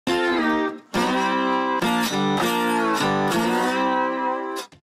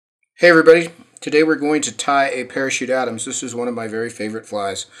Hey everybody, today we're going to tie a parachute Adams. This is one of my very favorite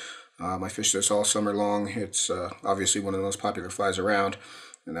flies. I fish this all summer long. It's obviously one of the most popular flies around,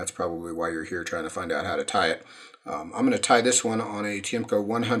 and that's probably why you're here trying to find out how to tie it. I'm going to tie this one on a Tiemco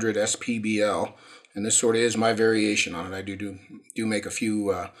 100 SPBL, and this sort of is my variation on it. I do make a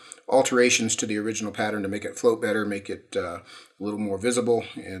few alterations to the original pattern to make it float better, make it a little more visible,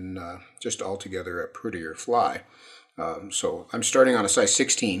 and just altogether a prettier fly. So I'm starting on a size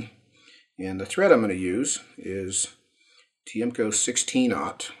 16. And the thread I'm going to use is Tiemco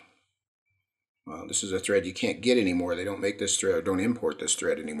 16-aught. This is a thread you can't get anymore. They don't make this thread, don't import this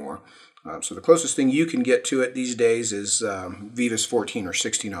thread anymore. So the closest thing you can get to it these days is VEEVUS 14 or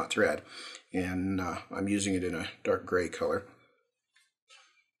 16-aught thread. And I'm using it in a dark gray color.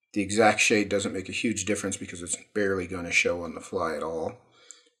 The exact shade doesn't make a huge difference because it's barely going to show on the fly at all.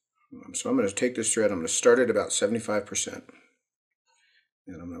 So I'm going to take this thread, I'm going to start at about 75%.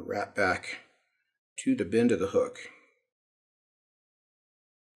 And I'm going to wrap back to the bend of the hook.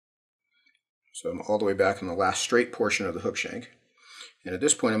 So I'm all the way back in the last straight portion of the hook shank. And at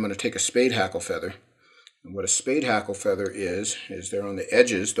this point I'm going to take a spade hackle feather. And what a spade hackle feather is they're on the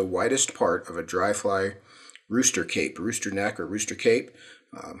edges, the widest part of a dry fly rooster cape, rooster neck or rooster cape.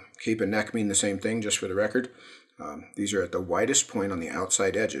 Cape and neck mean the same thing, just for the record. These are at the widest point on the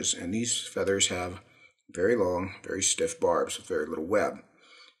outside edges, and these feathers have very long, very stiff barbs with very little web.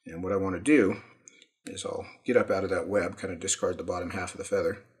 And what I want to do is I'll get up out of that web, kind of discard the bottom half of the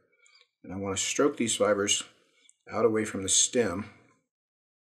feather, and I want to stroke these fibers out away from the stem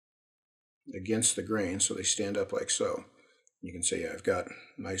against the grain so they stand up like so. You can see I've got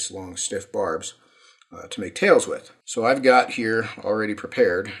nice long stiff barbs to make tails with. So I've got here already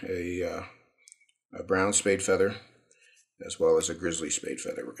prepared a brown spade feather as well as a grizzly spade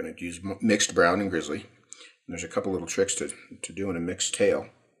feather. We're going to use mixed brown and grizzly. And there's a couple little tricks to doing a mixed tail.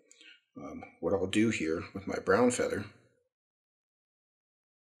 What I'll do here with my brown feather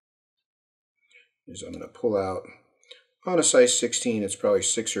is I'm going to pull out, on a size 16, it's probably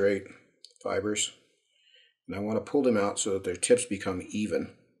 6 or 8 fibers. And I want to pull them out so that their tips become even.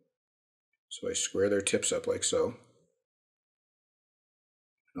 So I square their tips up like so.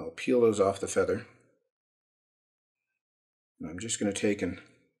 And I'll peel those off the feather. And I'm just going to take and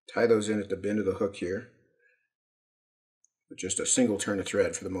tie those in at the bend of the hook here with just a single turn of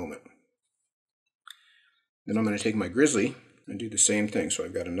thread for the moment. Then I'm going to take my grizzly and do the same thing. So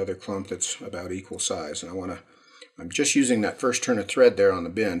I've got another clump that's about equal size, and I'm just using that first turn of thread there on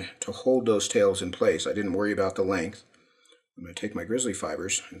the bend to hold those tails in place. I didn't worry about the length. I'm going to take my grizzly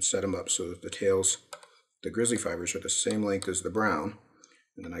fibers and set them up so that the grizzly fibers are the same length as the brown,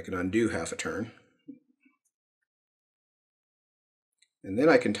 and then I can undo half a turn. And then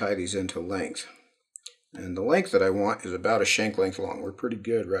I can tie these into length. And the length that I want is about a shank length long. We're pretty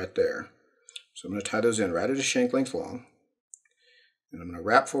good right there. So I'm going to tie those in right at a shank length long. And I'm going to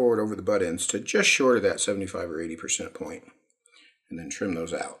wrap forward over the butt ends to just short of that 75 or 80% point. And then trim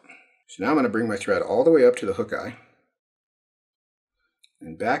those out. So now I'm going to bring my thread all the way up to the hook eye.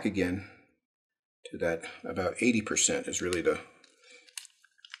 And back again to that about 80% is really the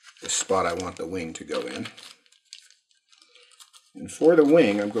spot I want the wing to go in. And for the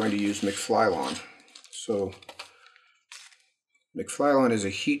wing, I'm going to use MCFLYLON. So MCFLYLON is a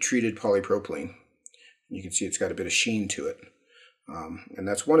heat-treated polypropylene. You can see it's got a bit of sheen to it. And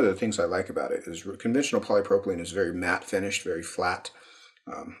that's one of the things I like about it, is conventional polypropylene is very matte finished, very flat.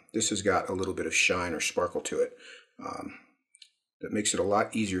 This has got a little bit of shine or sparkle to it that makes it a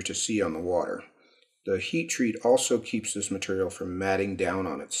lot easier to see on the water. The heat treat also keeps this material from matting down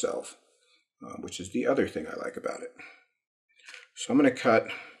on itself, which is the other thing I like about it. So I'm going to cut,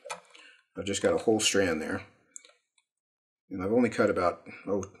 I've just got a whole strand there, and I've only cut about,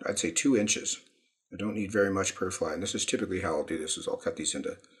 I'd say 2 inches. I don't need very much per fly, and this is typically how I'll do this, is I'll cut these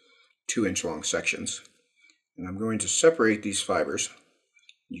into 2-inch long sections. And I'm going to separate these fibers.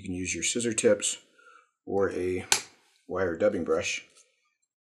 You can use your scissor tips or a wire dubbing brush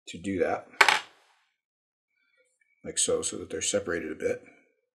to do that, like so that they're separated a bit.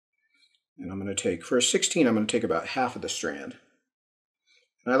 And I'm going to take, for a 16, I'm going to take about half of the strand.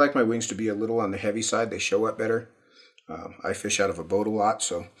 And I like my wings to be a little on the heavy side. They show up better. I fish out of a boat a lot,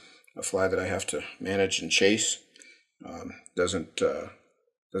 so a fly that I have to manage and chase doesn't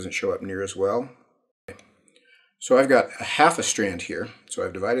show up near as well. So I've got half a strand here, so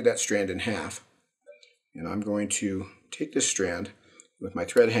I've divided that strand in half, and I'm going to take this strand with my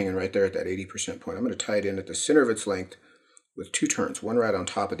thread hanging right there at that 80% point. I'm going to tie it in at the center of its length with 2 turns, one right on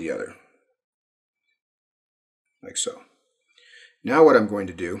top of the other, like so. Now what I'm going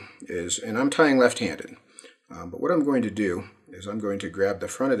to do is, and I'm tying left-handed, but what I'm going to do is I'm going to grab the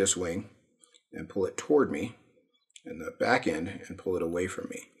front of this wing and pull it toward me, and the back end and pull it away from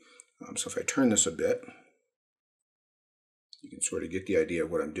me. So if I turn this a bit, you can sort of get the idea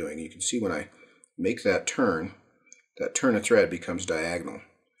of what I'm doing. You can see when I make that turn of thread becomes diagonal,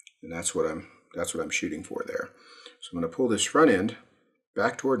 and that's what I'm shooting for there. So I'm going to pull this front end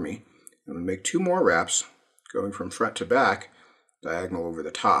back toward me. I'm going to make 2 more wraps going from front to back, diagonal over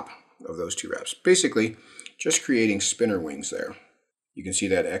the top of those 2 wraps. Basically, just creating spinner wings there. You can see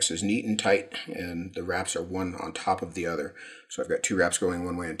that X is neat and tight, and the wraps are one on top of the other. So I've got 2 wraps going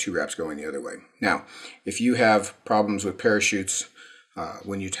one way and 2 wraps going the other way. Now, if you have problems with parachutes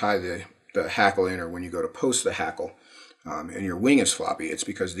when you tie the hackle in, or when you go to post the hackle, and your wing is floppy, it's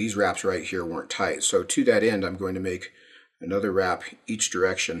because these wraps right here weren't tight. So to that end, I'm going to make another wrap each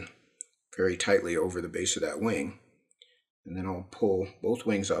direction very tightly over the base of that wing, and then I'll pull both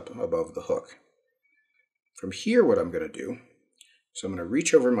wings up above the hook. From here, what I'm going to do, so I'm going to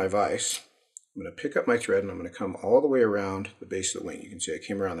reach over my vise, I'm going to pick up my thread, and I'm going to come all the way around the base of the wing. You can see I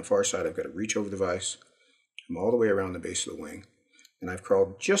came around the far side. I've got to reach over the vise, come all the way around the base of the wing, and I've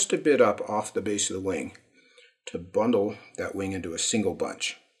crawled just a bit up off the base of the wing to bundle that wing into a single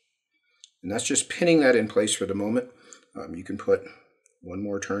bunch. And that's just pinning that in place for the moment. You can put one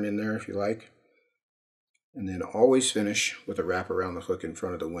more turn in there if you like, and then always finish with a wrap around the hook in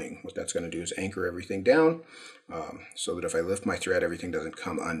front of the wing. What that's going to do is anchor everything down so that if I lift my thread, everything doesn't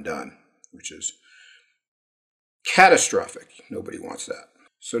come undone, which is catastrophic. Nobody wants that.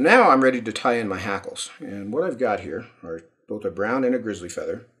 So now I'm ready to tie in my hackles, and what I've got here are both a brown and a grizzly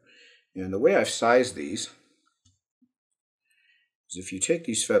feather. And the way I've sized these is if you take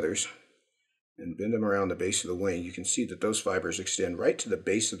these feathers and bend them around the base of the wing, you can see that those fibers extend right to the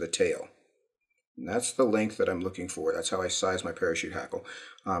base of the tail. And that's the length that I'm looking for. That's how I size my parachute hackle.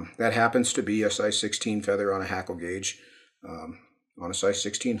 That happens to be a size 16 feather on a hackle gauge on a size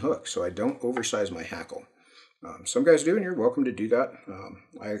 16 hook, so I don't oversize my hackle. Some guys do, and you're welcome to do that.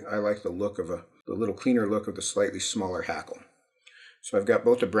 I like the look of the little cleaner look of the slightly smaller hackle. So I've got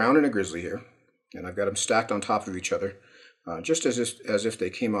both a brown and a grizzly here, and I've got them stacked on top of each other, just as if they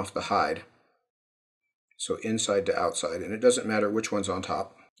came off the hide. So inside to outside, and it doesn't matter which one's on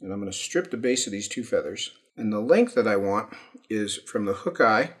top. And I'm going to strip the base of these 2 feathers. And the length that I want is from the hook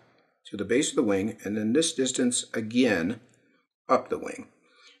eye to the base of the wing, and then this distance again up the wing.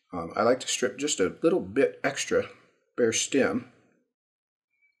 I like to strip just a little bit extra bare stem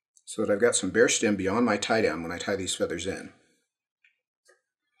so that I've got some bare stem beyond my tie down when I tie these feathers in.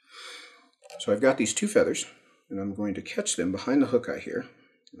 So I've got these 2 feathers, and I'm going to catch them behind the hook eye here.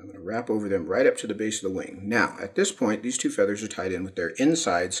 I'm going to wrap over them right up to the base of the wing. Now, at this point, these 2 feathers are tied in with their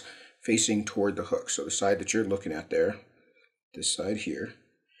insides facing toward the hook. So the side that you're looking at there, this side here,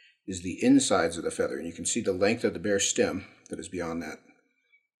 is the insides of the feather. And you can see the length of the bare stem that is beyond that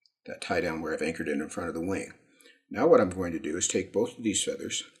tie down where I've anchored it in front of the wing. Now what I'm going to do is take both of these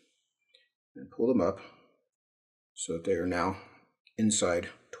feathers and pull them up so that they are now inside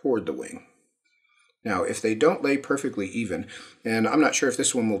toward the wing. Now, if they don't lay perfectly even, and I'm not sure if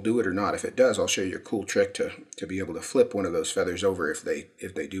this one will do it or not. If it does, I'll show you a cool trick to be able to flip one of those feathers over if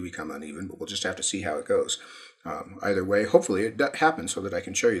they do become uneven, but we'll just have to see how it goes. Either way, hopefully it happens so that I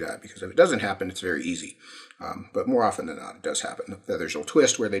can show you that, because if it doesn't happen, it's very easy. But more often than not, it does happen. The feathers will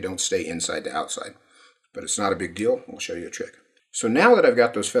twist where they don't stay inside to outside. But it's not a big deal. I'll show you a trick. So now that I've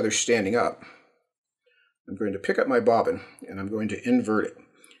got those feathers standing up, I'm going to pick up my bobbin and I'm going to invert it.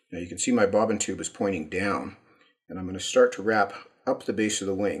 Now you can see my bobbin tube is pointing down, and I'm going to start to wrap up the base of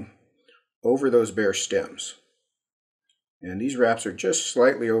the wing over those bare stems. And these wraps are just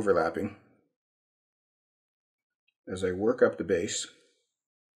slightly overlapping as I work up the base.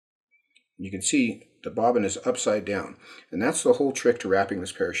 You can see the bobbin is upside down, and that's the whole trick to wrapping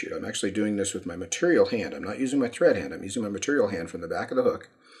this parachute. I'm actually doing this with my material hand. I'm not using my thread hand. I'm using my material hand from the back of the hook,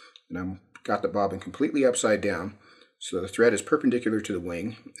 and I've got the bobbin completely upside down. So the thread is perpendicular to the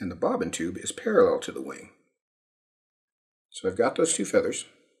wing, and the bobbin tube is parallel to the wing. So I've got those 2 feathers,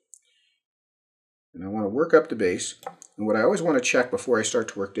 and I want to work up the base. And what I always want to check before I start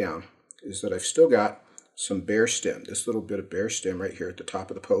to work down is that I've still got some bare stem, this little bit of bare stem right here at the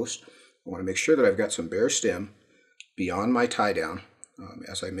top of the post. I want to make sure that I've got some bare stem beyond my tie down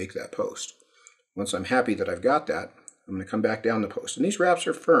as I make that post. Once I'm happy that I've got that, I'm going to come back down the post. And these wraps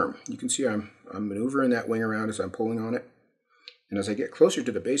are firm. You can see I'm maneuvering that wing around as I'm pulling on it. And as I get closer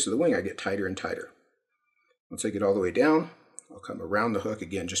to the base of the wing, I get tighter and tighter. Once I get all the way down, I'll come around the hook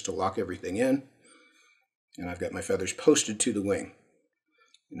again just to lock everything in. And I've got my feathers posted to the wing.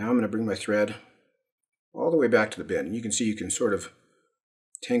 And now I'm going to bring my thread all the way back to the bend. And you can see you can sort of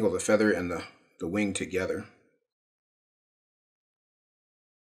tangle the feather and the wing together.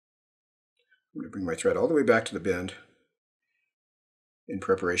 I'm going to bring my thread all the way back to the bend in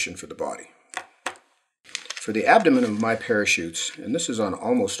preparation for the body. For the abdomen of my parachutes, and this is on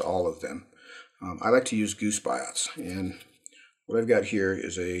almost all of them, I like to use goose biots. And what I've got here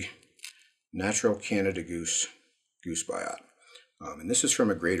is a natural Canada goose biot. And this is from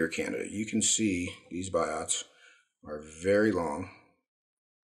a Greater Canada. You can see these biots are very long.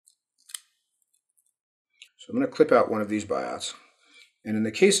 So I'm going to clip out one of these biots. And in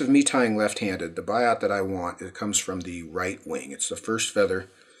the case of me tying left-handed, the biot that I want, it comes from the right wing. It's the first feather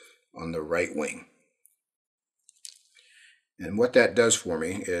on the right wing. And what that does for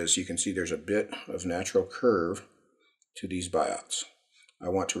me is you can see there's a bit of natural curve to these biots. I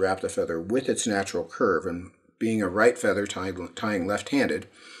want to wrap the feather with its natural curve, and being a right feather tying left-handed,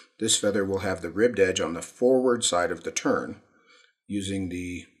 this feather will have the ribbed edge on the forward side of the turn, using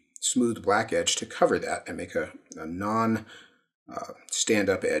the smooth black edge to cover that and make a non-stand-up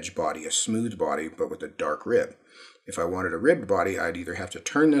edge body, a smooth body, but with a dark rib. If I wanted a ribbed body, I'd either have to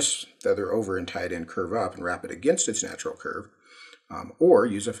turn this feather over and tie it in curve up and wrap it against its natural curve, or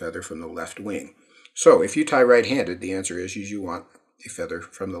use a feather from the left wing. So if you tie right-handed, the answer is you want a feather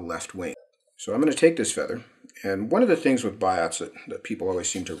from the left wing. So I'm going to take this feather, and one of the things with biots that people always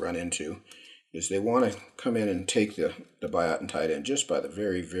seem to run into is they want to come in and take the biot and tie it in just by the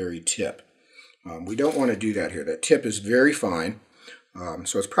very, very tip. We don't want to do that here. That tip is very fine.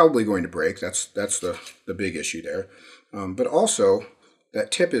 So it's probably going to break. That's the big issue there. But also,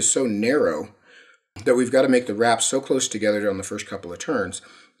 that tip is so narrow that we've got to make the wraps so close together on the first couple of turns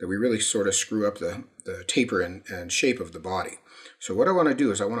that we really sort of screw up the taper and shape of the body. So what I want to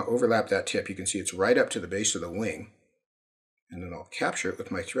do is I want to overlap that tip. You can see it's right up to the base of the wing. And then I'll capture it with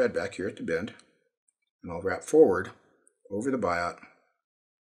my thread back here at the bend. And I'll wrap forward over the biot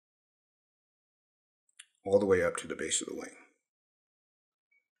all the way up to the base of the wing.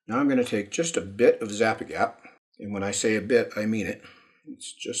 Now I'm going to take just a bit of Zap-A-Gap, and when I say a bit, I mean it.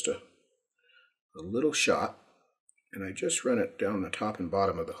 It's just a little shot, and I just run it down the top and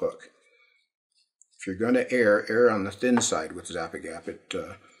bottom of the hook. If you're going to err on the thin side with Zap-A-Gap. It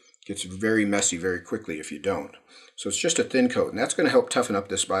gets very messy very quickly if you don't. So it's just a thin coat, and that's going to help toughen up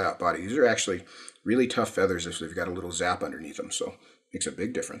this biot body. These are actually really tough feathers if they've got a little zap underneath them, so it makes a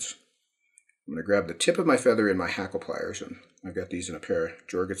big difference. I'm going to grab the tip of my feather in my hackle pliers, and I've got these in a pair of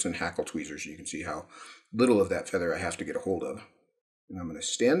Jorgensen hackle tweezers. You can see how little of that feather I have to get a hold of. And I'm going to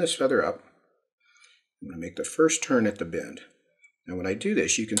stand this feather up. I'm going to make the first turn at the bend. Now when I do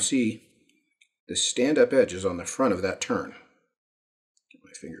this, you can see the stand-up edge is on the front of that turn. Get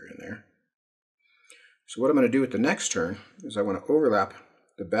my finger in there. So what I'm going to do with the next turn is I want to overlap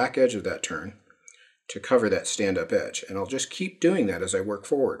the back edge of that turn to cover that stand-up edge. And I'll just keep doing that as I work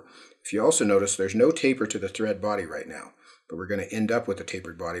forward. If you also notice, there's no taper to the thread body right now, but we're going to end up with a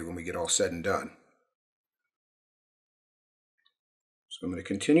tapered body when we get all said and done. So I'm going to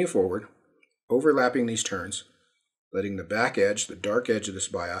continue forward, overlapping these turns, letting the back edge, the dark edge of this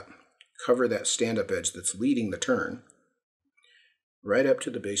biot, cover that stand-up edge that's leading the turn, right up to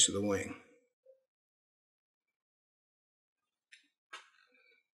the base of the wing.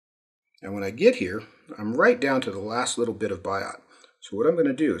 And when I get here, I'm right down to the last little bit of biot. So what I'm going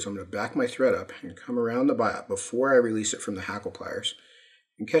to do is I'm going to back my thread up and come around the biot before I release it from the hackle pliers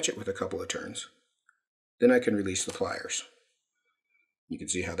and catch it with a couple of turns. Then I can release the pliers. You can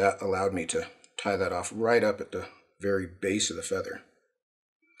see how that allowed me to tie that off right up at the very base of the feather.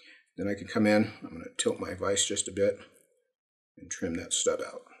 Then I can come in, I'm going to tilt my vise just a bit and trim that stub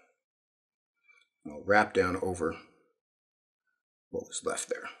out. I'll wrap down over what was left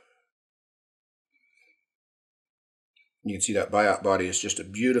there. You can see that biot body is just a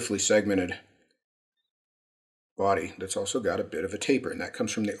beautifully segmented body that's also got a bit of a taper, and that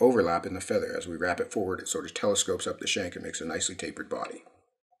comes from the overlap in the feather. As we wrap it forward, it sort of telescopes up the shank and makes a nicely tapered body.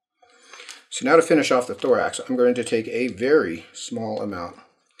 So now to finish off the thorax, I'm going to take a very small amount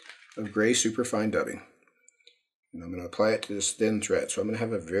of gray superfine dubbing, and I'm going to apply it to this thin thread. So I'm going to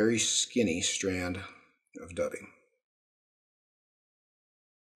have a very skinny strand of dubbing.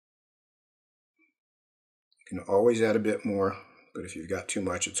 You can always add a bit more, but if you've got too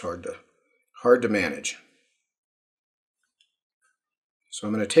much, it's hard to manage. So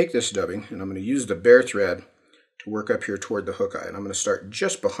I'm going to take this dubbing and I'm going to use the bare thread to work up here toward the hook eye, and I'm going to start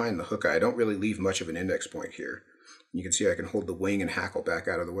just behind the hook eye. I don't really leave much of an index point here. You can see I can hold the wing and hackle back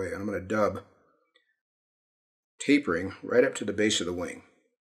out of the way, and I'm going to dub tapering right up to the base of the wing.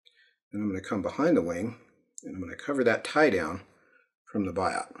 Then I'm going to come behind the wing and I'm going to cover that tie down from the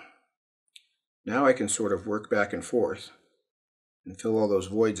biot. Now I can sort of work back and forth and fill all those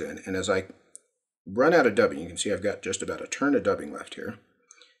voids in. And as I run out of dubbing, you can see I've got just about a turn of dubbing left here.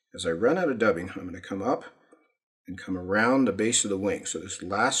 As I run out of dubbing, I'm going to come up and come around the base of the wing. So this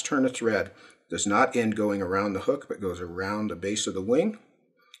last turn of thread does not end going around the hook, but goes around the base of the wing.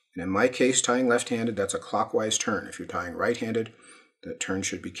 And in my case, tying left-handed, that's a clockwise turn. If you're tying right-handed, that turn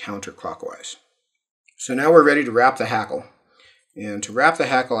should be counterclockwise. So now we're ready to wrap the hackle. And to wrap the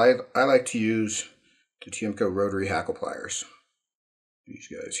hackle, I like to use the Tiemco rotary hackle pliers. These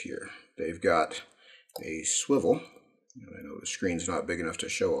guys here. They've got a swivel. I know the screen's not big enough to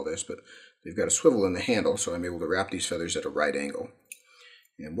show all this, but they've got a swivel in the handle, so I'm able to wrap these feathers at a right angle.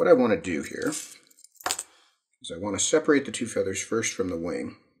 And what I want to do here is I want to separate the two feathers first from the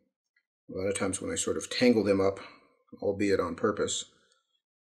wing. A lot of times when I sort of tangle them up, albeit on purpose,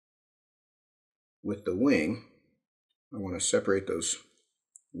 with the wing, I want to separate those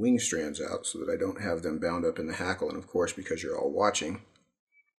wing strands out so that I don't have them bound up in the hackle. And of course, because you're all watching,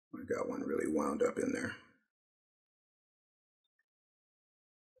 I've got one really wound up in there.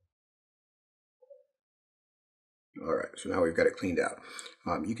 All right, so now we've got it cleaned out.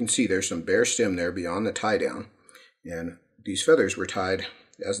 You can see there's some bare stem there beyond the tie down, and these feathers were tied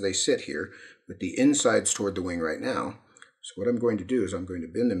as they sit here with the insides toward the wing right now. So what I'm going to do is I'm going to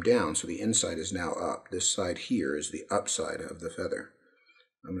bend them down so the inside is now up. This side here is the upside of the feather.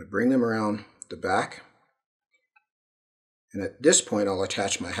 I'm going to bring them around the back, and at this point I'll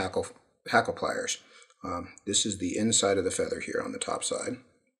attach my hackle pliers. This is the inside of the feather here on the top side.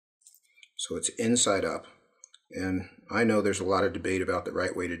 So it's inside up. And I know there's a lot of debate about the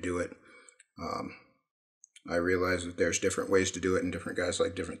right way to do it. I realize that there's different ways to do it and different guys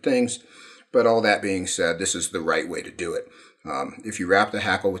like different things. But all that being said, this is the right way to do it. If you wrap the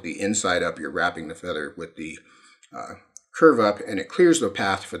hackle with the inside up, you're wrapping the feather with the curve up, and it clears the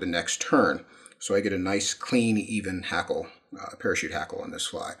path for the next turn. So I get a nice, clean, even hackle, parachute hackle on this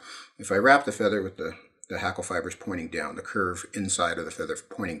fly. If I wrap the feather with the hackle fibers pointing down, the curve inside of the feather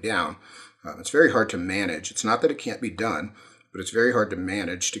pointing down, it's very hard to manage. It's not that it can't be done, but it's very hard to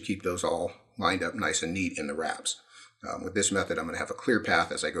manage to keep those all lined up nice and neat in the wraps. With this method, I'm going to have a clear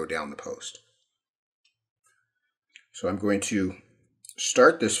path as I go down the post. So I'm going to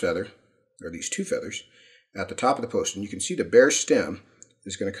start this feather, or these two feathers, at the top of the post. And you can see the bare stem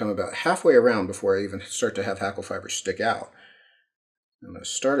is going to come about halfway around before I even start to have hackle fibers stick out. I'm going to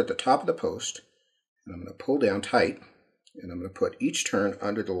start at the top of the post, and I'm going to pull down tight, and I'm going to put each turn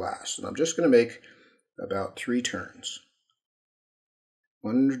under the last. And I'm just going to make about 3 turns,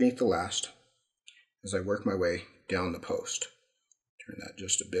 one underneath the last, as I work my way down the post. Turn that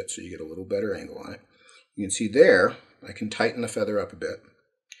just a bit so you get a little better angle on it. You can see there, I can tighten the feather up a bit.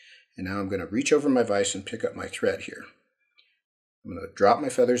 And now I'm going to reach over my vise and pick up my thread here. I'm going to drop my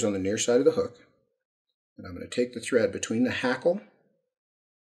feathers on the near side of the hook, and I'm going to take the thread between the hackle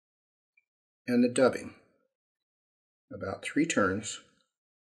and the dubbing, about 3 turns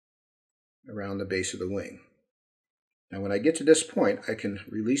around the base of the wing. Now when I get to this point, I can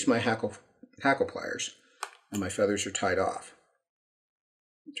release my hackle pliers, and my feathers are tied off.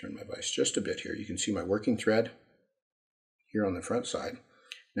 Turn my vise just a bit here. You can see my working thread here on the front side.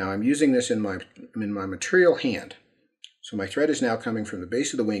 Now I'm using this in my material hand. So my thread is now coming from the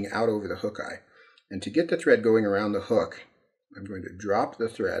base of the wing out over the hook eye. And to get the thread going around the hook, I'm going to drop the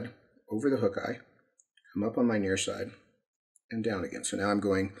thread over the hook eye, come up on my near side, and down again. So now I'm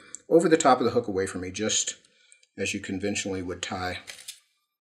going over the top of the hook away from me, just as you conventionally would tie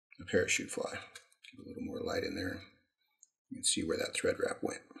a parachute fly. Get a little more light in there. You can see where that thread wrap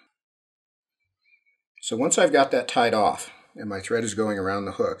went. So once I've got that tied off and my thread is going around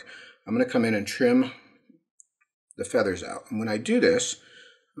the hook, I'm going to come in and trim the feathers out. And when I do this,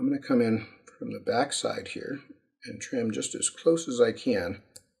 I'm going to come in from the back side here and trim just as close as I can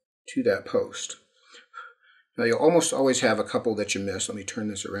to that post. Now you'll almost always have a couple that you miss. Let me turn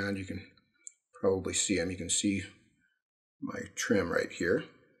this around. You can probably see them. You can see my trim right here.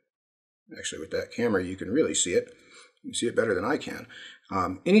 Actually, with that camera, you can really see it. You can see it better than I can.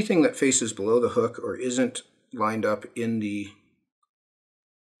 Anything that faces below the hook or isn't lined up in the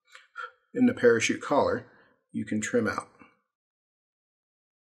parachute collar, you can trim out.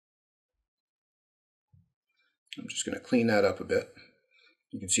 I'm just going to clean that up a bit.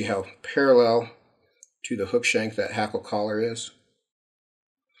 You can see how parallel to the hook shank that hackle collar is.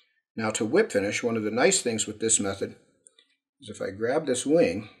 Now to whip finish, one of the nice things with this method is if I grab this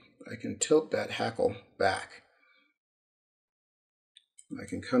wing, I can tilt that hackle back. I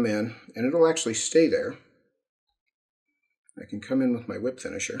can come in, and it'll actually stay there. I can come in with my whip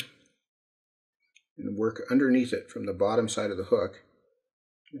finisher and work underneath it from the bottom side of the hook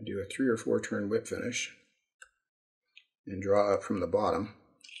and do a 3 or 4 turn whip finish and draw up from the bottom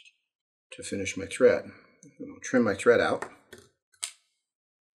to finish my thread. I'll trim my thread out.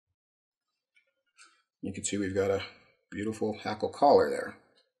 You can see we've got a beautiful hackle collar there.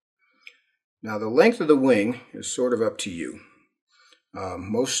 Now the length of the wing is sort of up to you.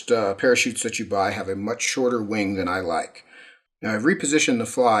 Most parachutes that you buy have a much shorter wing than I like. Now I've repositioned the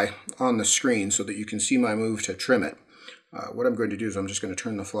fly on the screen so that you can see my move to trim it. What I'm going to do is I'm just going to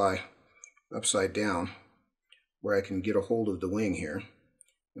turn the fly upside down where I can get a hold of the wing here.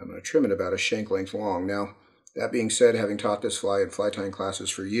 I'm going to trim it about a shank length long. Now, that being said, having taught this fly in fly tying classes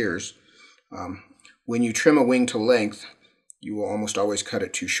for years, when you trim a wing to length, you will almost always cut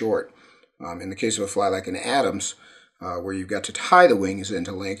it too short. In the case of a fly like an Adams, where you've got to tie the wings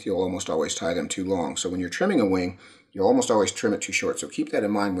into length, you'll almost always tie them too long. So when you're trimming a wing, you'll almost always trim it too short. So keep that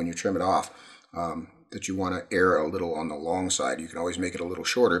in mind when you trim it off, that you want to err a little on the long side. You can always make it a little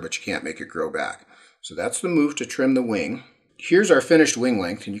shorter, but you can't make it grow back. So that's the move to trim the wing. Here's our finished wing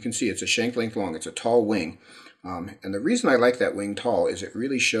length, and you can see it's a shank length long. It's a tall wing. And the reason I like that wing tall is it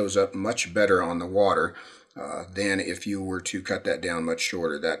really shows up much better on the water than if you were to cut that down much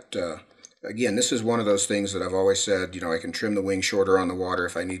shorter. Again, this is one of those things that I've always said, I can trim the wing shorter on the water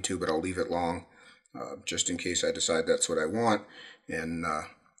if I need to, but I'll leave it long just in case I decide that's what I want. And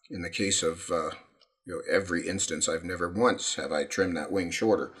in the case of every instance, I've never once have I trimmed that wing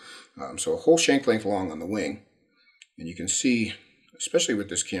shorter. So a whole shank length long on the wing. And you can see, especially with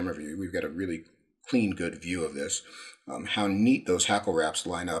this camera view, we've got a really clean, good view of this, how neat those hackle wraps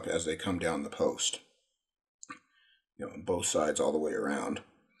line up as they come down the post. On both sides all the way around.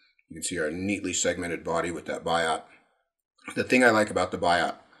 You can see our neatly segmented body with that biot. The thing I like about the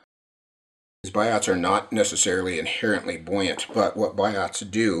biot is biots are not necessarily inherently buoyant, but what biots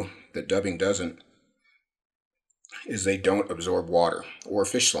do that dubbing doesn't is they don't absorb water or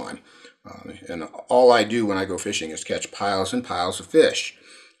fish slime. And all I do when I go fishing is catch piles and piles of fish.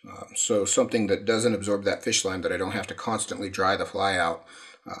 So something that doesn't absorb that fish slime, that I don't have to constantly dry the fly out,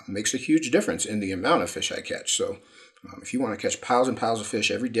 makes a huge difference in the amount of fish I catch. So if you want to catch piles and piles of fish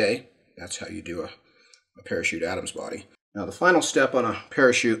every day, that's how you do a parachute Adams body. Now the final step on a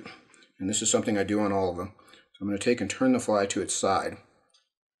parachute, and this is something I do on all of them, so I'm going to take and turn the fly to its side.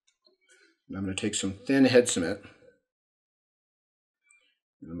 And I'm going to take some thin head cement,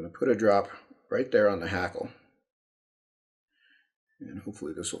 and I'm going to put a drop right there on the hackle. And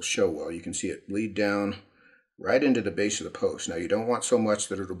hopefully this will show well. You can see it bleed down right into the base of the post. Now you don't want so much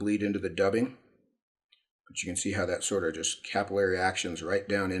that it'll bleed into the dubbing, but you can see how that sort of just capillary actions right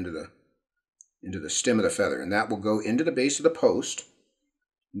down into the stem of the feather. And that will go into the base of the post,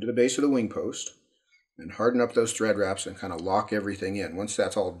 into the base of the wing post, and harden up those thread wraps and kind of lock everything in. Once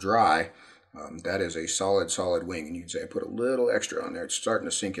that's all dry, that is a solid wing. And you can say I put a little extra on there. It's starting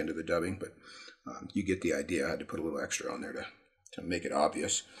to sink into the dubbing, but you get the idea. I had to put a little extra on there to make it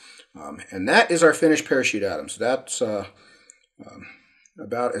obvious. And that is our finished parachute Adams. That's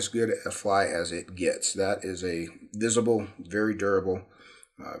about as good a fly as it gets. That is a visible, very durable,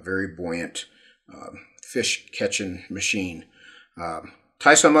 very buoyant fish catching machine.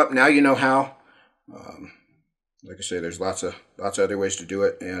 Tie some up, now you know how. Like I say, there's lots of other ways to do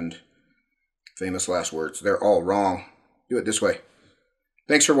it, and famous last words, they're all wrong. Do it this way.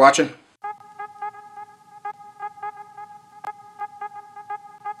 Thanks for watching.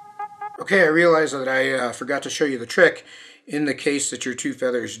 Okay, I realize that I forgot to show you the trick in the case that your two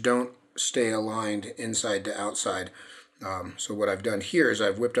feathers don't stay aligned inside to outside. So what I've done here is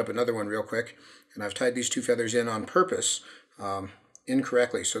I've whipped up another one real quick, and I've tied these two feathers in on purpose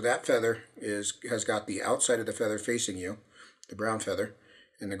incorrectly. So that feather has got the outside of the feather facing you, the brown feather,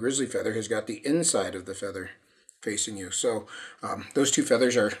 and the grizzly feather has got the inside of the feather facing you. So those two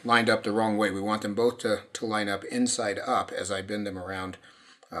feathers are lined up the wrong way. We want them both to line up inside up as I bend them around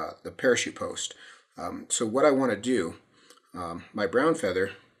the parachute post. So what I want to do, my brown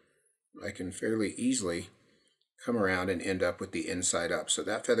feather, I can fairly easily come around and end up with the inside up. So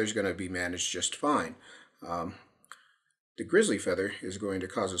that feather is going to be managed just fine. The grizzly feather is going to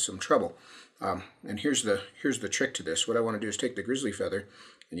cause us some trouble. And here's the trick to this. What I want to do is take the grizzly feather,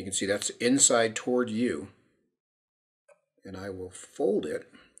 and you can see that's inside toward you, and I will fold it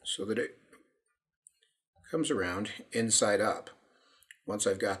so that it comes around inside up. Once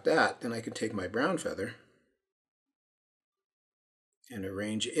I've got that, then I can take my brown feather and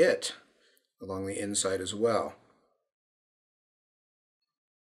arrange it along the inside as well.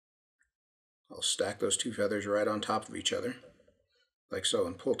 I'll stack those two feathers right on top of each other, like so,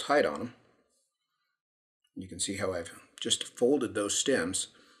 and pull tight on them. You can see how I've just folded those stems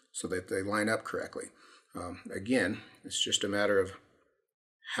so that they line up correctly. Again, it's just a matter of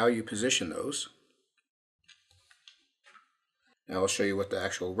how you position those. Now I'll show you what the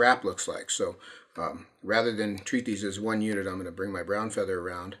actual wrap looks like. So rather than treat these as one unit, I'm going to bring my brown feather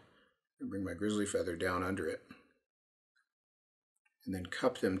around and bring my grizzly feather down under it, and then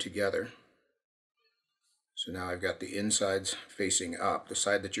cup them together. So now I've got the insides facing up. The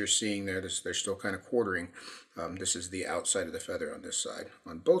side that you're seeing there, they're still kind of quartering. This is the outside of the feather on this side,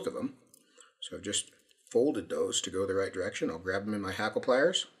 on both of them. So I've just folded those to go the right direction. I'll grab them in my hackle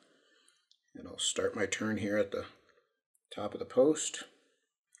pliers, and I'll start my turn here at the top of the post.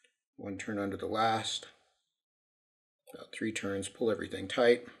 One turn under the last. About 3 turns, pull everything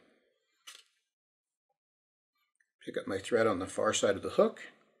tight. Pick up my thread on the far side of the hook.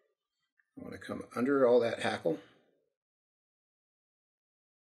 I want to come under all that hackle.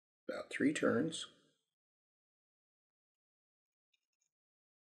 About 3 turns.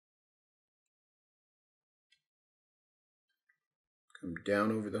 Come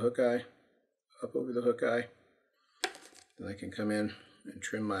down over the hook eye, up over the hook eye. Then I can come in and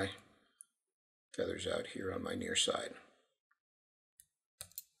trim my feathers out here on my near side.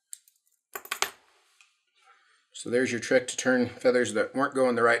 So there's your trick to turn feathers that weren't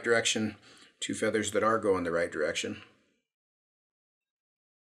going the right direction to feathers that are going the right direction.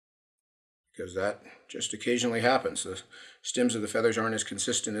 Because that just occasionally happens. The stems of the feathers aren't as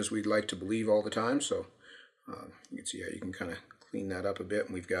consistent as we'd like to believe all the time, so you can see how you can kind of clean that up a bit,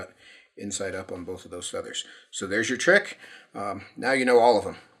 and we've got inside up on both of those feathers. So there's your trick. Now you know all of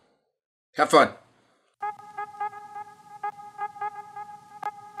them. Have fun.